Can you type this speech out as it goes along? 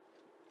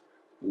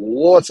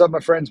What's up, my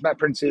friends? Matt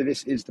Prince here.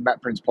 This is the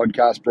Matt Prince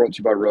podcast brought to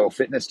you by Royal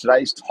Fitness.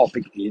 Today's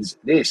topic is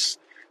this: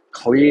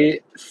 clear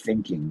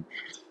thinking.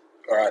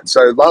 All right.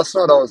 So last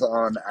night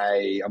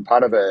I'm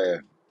part of a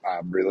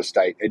real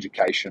estate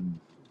education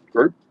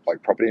group,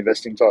 like property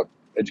investing type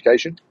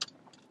education.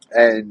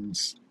 And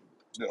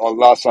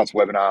last night's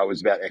webinar was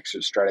about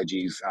exit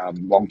strategies,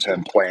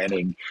 long-term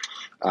planning,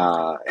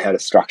 how to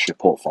structure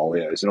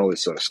portfolios and all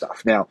this sort of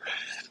stuff. Now,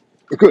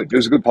 good. It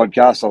was a good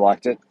podcast. I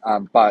liked it.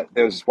 But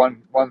there was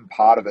one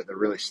part of it that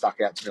really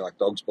stuck out to me like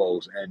dog's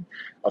balls. And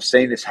I've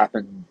seen this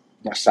happen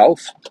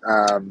myself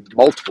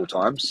multiple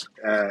times.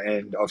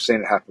 And I've seen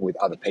it happen with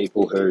other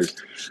people who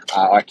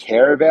I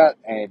care about,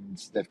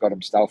 and they've got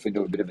themselves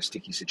into a bit of a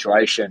sticky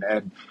situation.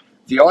 And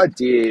the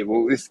idea,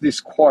 well, this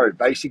quote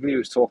basically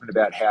was talking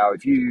about how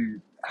if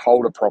you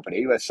hold a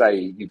property, let's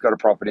say you've got a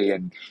property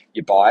and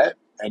you buy it,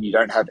 and you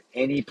don't have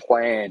any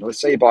plan, let's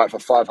say you buy it for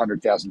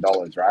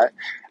 $500,000, right?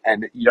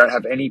 And you don't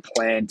have any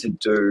plan to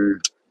do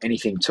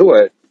anything to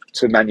it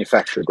to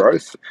manufacture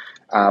growth,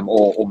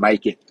 or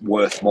make it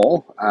worth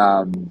more.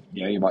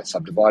 You might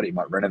subdivide it, you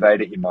might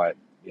renovate it, you might,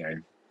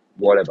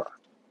 whatever,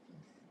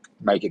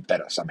 make it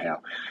better somehow.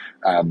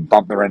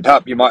 Bump the rent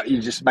up, you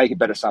just make it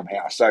better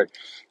somehow. So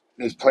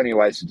there's plenty of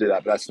ways to do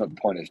that, but that's not the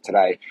point of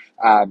today.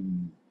 But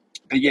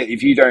yeah,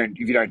 if you don't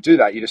do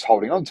that, you're just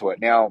holding on to it.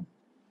 Now,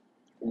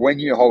 when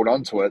you hold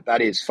on to it, that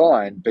is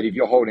fine. But if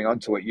you're holding on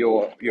to it,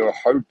 you're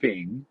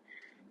hoping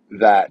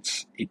that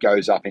it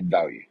goes up in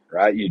value,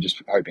 right? You're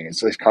just hoping.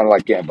 It's kind of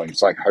like gambling.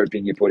 It's like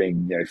hoping you're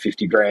putting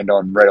 50 grand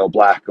on red or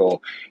black,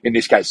 or in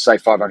this case, say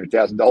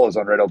 $500,000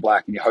 on red or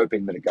black, and you're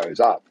hoping that it goes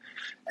up.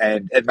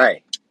 And it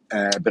may,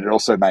 but it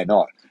also may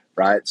not,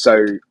 right?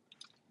 So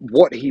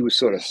what he was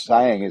sort of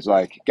saying is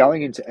like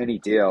going into any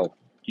deal,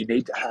 you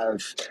need to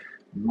have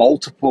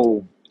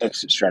multiple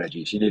exit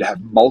strategies. You need to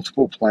have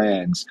multiple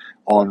plans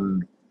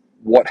on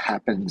what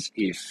happens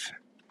if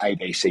A,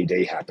 B, C,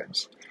 D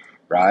happens,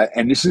 right?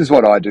 And this is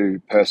what I do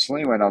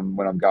personally when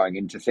I'm going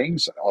into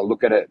things. I'll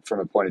look at it from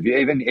a point of view,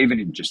 even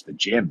in just the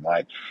gym,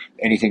 like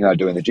anything I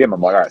do in the gym.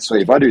 I'm like, all right, so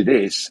if I do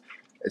this,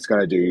 it's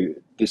going to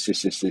do this,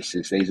 this, this, this,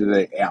 this. These are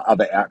the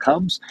other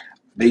outcomes.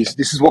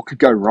 This is what could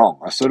go wrong.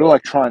 I sort of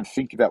like try and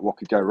think about what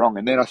could go wrong,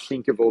 and then I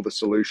think of all the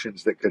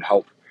solutions that could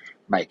help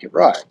make it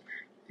right.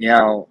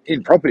 Now,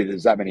 in property,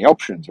 there's that many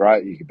options,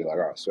 right? You could be like,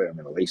 oh, sweet, I'm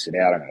going to lease it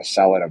out, I'm going to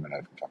sell it, I'm going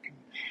to fucking,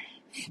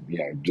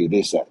 do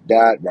this,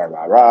 that, rah,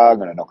 rah, rah, I'm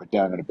going to knock it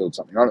down, I'm going to build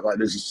something on it. Like,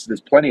 there's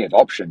plenty of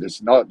options.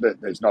 It's not that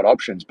there's not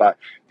options, but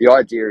the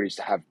idea is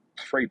to have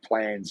three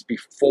plans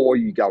before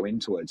you go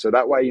into it. So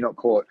that way you're not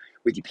caught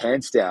with your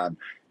pants down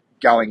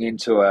going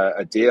into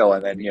a deal,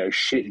 and then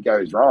shit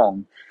goes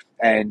wrong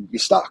and you're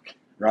stuck,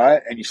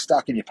 right? And you're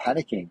stuck and you're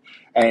panicking.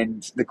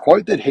 And the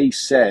quote that he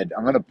said,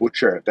 I'm going to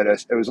butcher it, but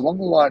it was along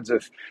the lines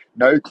of,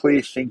 no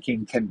clear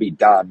thinking can be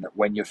done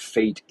when your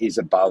feet is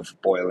above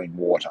boiling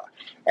water.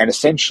 And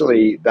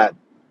essentially that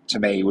to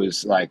me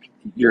was like,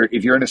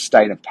 if you're in a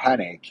state of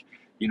panic,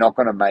 you're not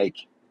going to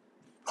make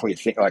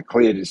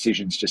clear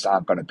decisions just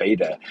aren't going to be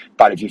there.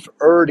 But if you've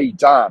already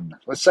done,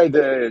 let's say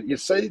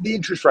the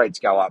interest rates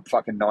go up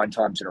fucking 9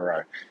 times in a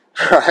row,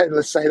 right?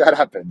 Let's say that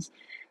happens.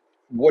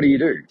 What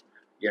do?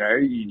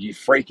 You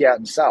freak out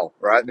and sell,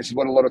 right? And this is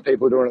what a lot of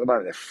people are doing at the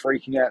moment. They're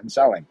freaking out and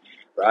selling,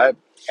 right?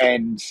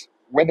 And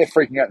when they're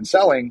freaking out and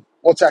selling,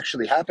 what's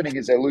actually happening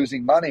is they're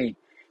losing money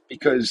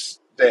because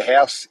their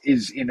house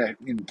is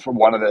from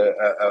one of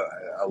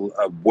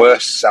a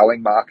worse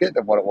selling market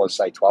than what it was,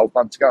 say, 12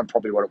 months ago, and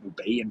probably what it will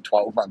be in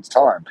 12 months'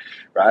 time,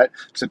 right?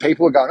 So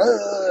people are going,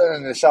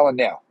 and they're selling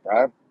now,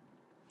 right?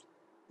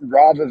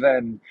 Rather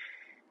than,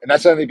 and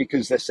that's only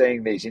because they're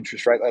seeing these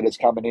interest rate letters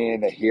coming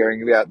in, they're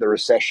hearing about the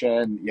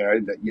recession,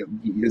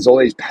 there's all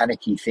these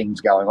panicky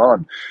things going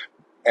on.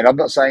 And I'm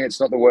not saying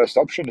it's not the worst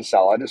option to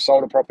sell. I just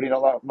sold a property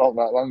not that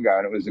long ago,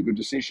 and it was a good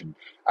decision.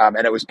 And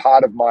it was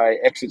part of my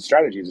exit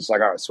strategies. It's like,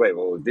 all right, sweet.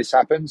 Well, if this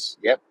happens,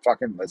 yep,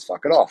 let's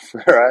fuck it off,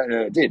 right? And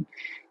it did.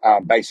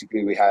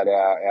 Basically, we had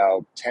our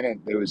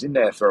tenant who was in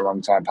there for a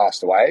long time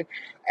passed away,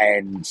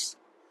 and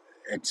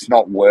it's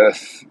not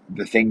worth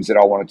the things that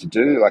I wanted to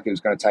do. Like, it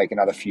was going to take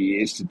another few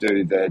years to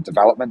do the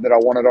development that I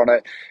wanted on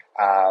it.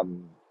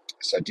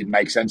 So it didn't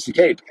make sense to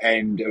keep.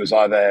 And it was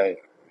either,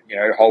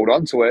 hold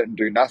on to it and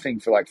do nothing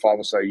for like 5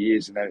 or so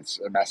years, and then it's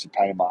a massive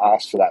pain in my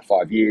ass for that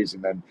 5 years,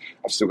 and then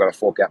I've still got to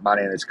fork out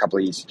money and there's a couple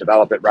of years to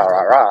develop it, rah,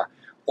 rah, rah.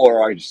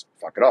 Or I just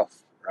fuck it off,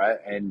 right?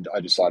 And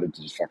I decided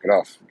to just fuck it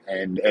off.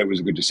 And it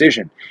was a good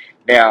decision.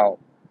 Now,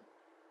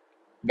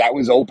 that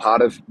was all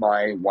part of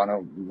my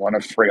one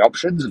of three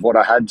options of what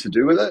I had to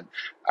do with it.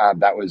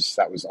 That was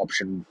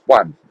option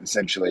one,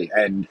 essentially,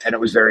 and it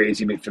was very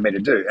easy for me to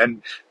do.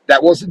 And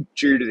that wasn't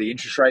due to the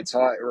interest rates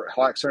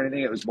hikes or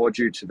anything. It was more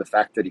due to the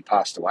fact that he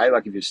passed away.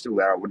 Like, if he was still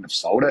there, I wouldn't have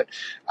sold it.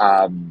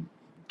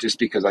 Just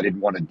because I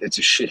didn't want to. It's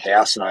a shit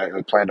house, and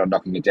I planned on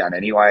knocking it down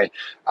anyway,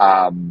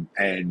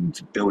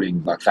 and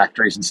building like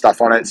factories and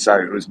stuff on it. So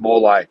it was more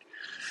like,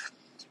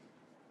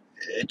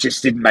 it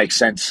just didn't make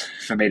sense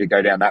for me to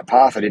go down that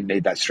path. I didn't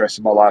need that stress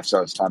in my life,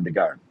 so it's time to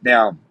go.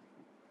 Now,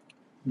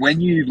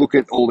 when you look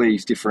at all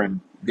these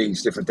different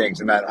things,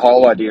 and that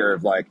whole idea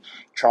of like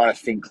trying to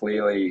think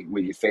clearly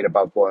with your feet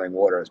above boiling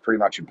water is pretty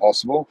much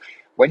impossible.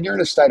 When you're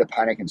in a state of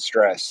panic and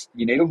stress,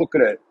 you need to look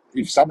at it.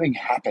 If something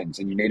happens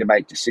and you need to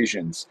make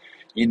decisions,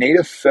 you need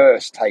to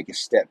first take a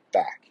step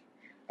back.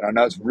 And I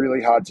know it's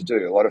really hard to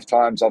do. A lot of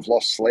times I've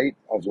lost sleep,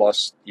 I've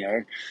lost,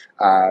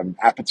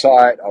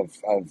 appetite,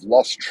 I've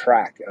lost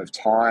track of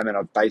time, and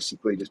I've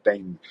basically just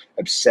been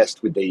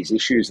obsessed with these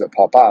issues that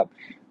pop up.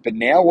 But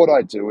now what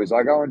I do is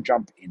I go and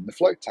jump in the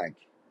float tank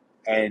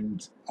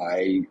and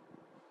I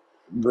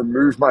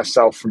remove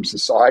myself from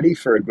society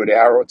for a good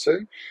hour or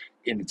two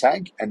in the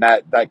tank, and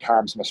that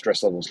calms my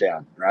stress levels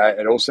down. Right.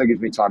 It also gives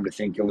me time to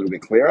think a little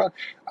bit clearer,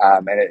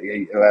 and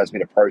it allows me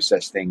to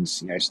process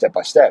things, step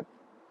by step.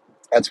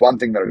 That's one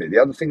thing that I do. The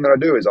other thing that I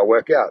do is I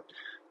work out.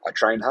 I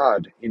train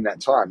hard in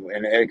that time,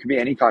 and it could be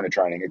any kind of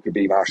training. It could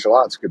be martial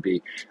arts. It could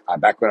be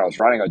back when I was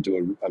running, I'd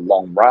do a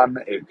long run.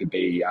 It could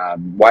be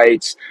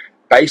weights,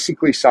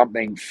 basically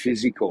something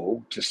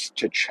physical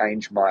to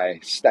change my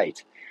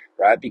state,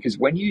 right? Because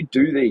when you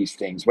do these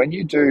things, when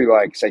you do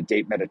like say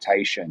deep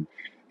meditation,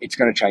 it's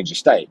going to change your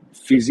state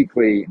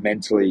physically,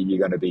 mentally. You're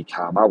going to be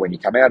calmer when you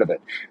come out of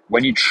it.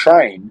 When you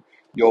train,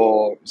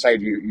 your say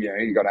if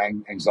you got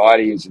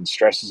anxieties and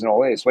stresses and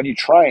all this, when you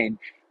train,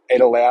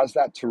 it allows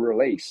that to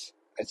release.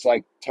 It's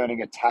like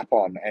turning a tap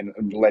on and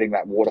letting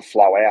that water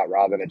flow out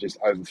rather than just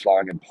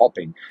overflowing and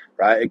popping,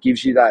 right? It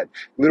gives you that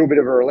little bit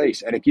of a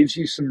release, and it gives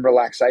you some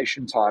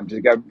relaxation time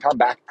to come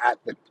back at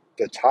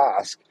the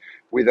task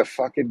with a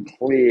fucking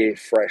clear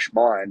fresh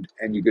mind,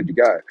 and you're good to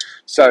go.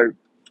 So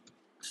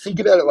think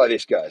about it like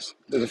this, guys.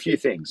 There's a few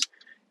things.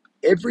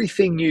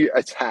 Everything you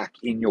attack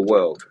in your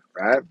world,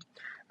 right?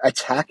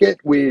 Attack it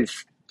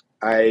with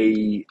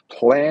a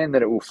plan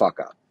that it will fuck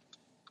up,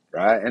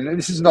 right? And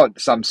this is not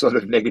some sort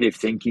of negative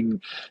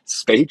thinking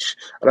speech.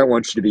 I don't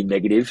want you to be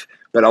negative,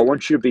 but I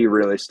want you to be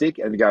realistic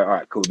and go, all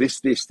right, cool, this,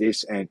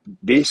 and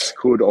this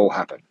could all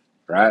happen,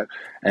 right?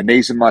 And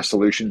these are my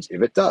solutions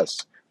if it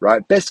does,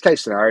 right? Best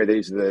case scenario,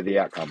 these are the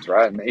outcomes,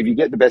 right? And if you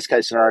get the best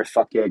case scenario,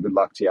 fuck yeah, good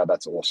luck to you.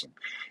 That's awesome.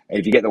 And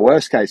if you get the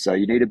worst case, though,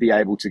 you need to be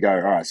able to go,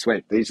 all right,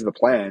 sweet, these are the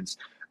plans.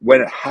 When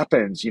it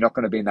happens, you're not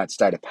going to be in that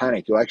state of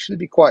panic. You'll actually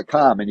be quite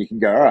calm, and you can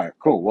go, all right,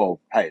 cool.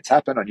 Well, hey, it's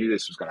happened. I knew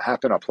this was going to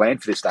happen. I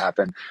planned for this to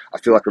happen. I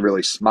feel like a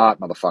really smart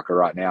motherfucker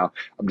right now.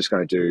 I'm just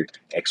going to do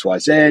X, Y,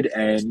 Z,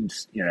 and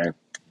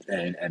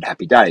and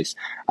happy days.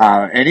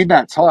 And in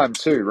that time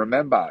too,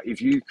 remember,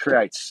 if you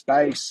create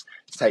space,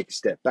 take a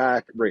step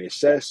back,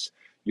 reassess,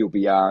 you'll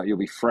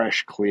be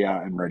fresh, clear,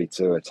 and ready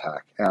to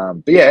attack.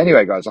 But yeah,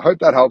 anyway, guys, I hope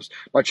that helps.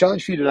 My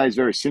challenge for you today is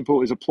very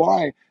simple: is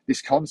apply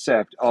this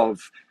concept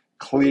of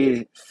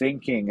clear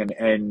thinking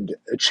and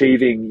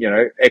achieving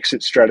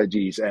exit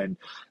strategies and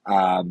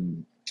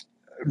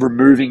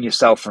removing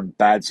yourself from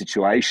bad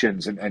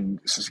situations and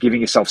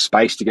giving yourself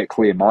space to get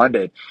clear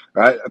minded,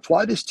 right?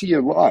 Apply this to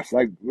your life.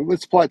 Like,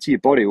 let's apply it to your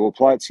body. We'll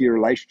apply it to your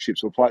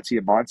relationships. We'll apply it to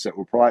your mindset.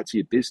 We'll apply it to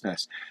your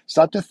business.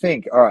 Start to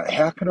think, all right,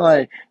 how can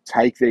I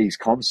take these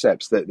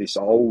concepts that this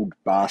old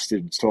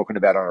bastard's talking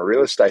about on a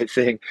real estate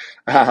thing,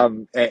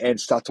 and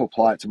start to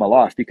apply it to my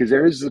life? Because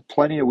there is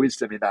plenty of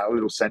wisdom in that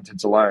little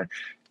sentence alone.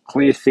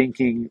 Clear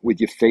thinking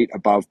with your feet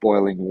above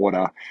boiling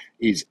water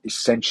is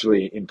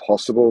essentially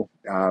impossible.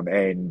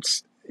 And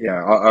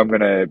I'm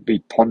going to be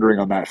pondering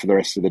on that for the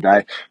rest of the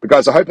day. But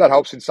guys, I hope that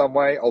helps in some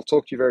way. I'll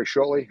talk to you very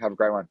shortly. Have a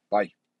great one. Bye.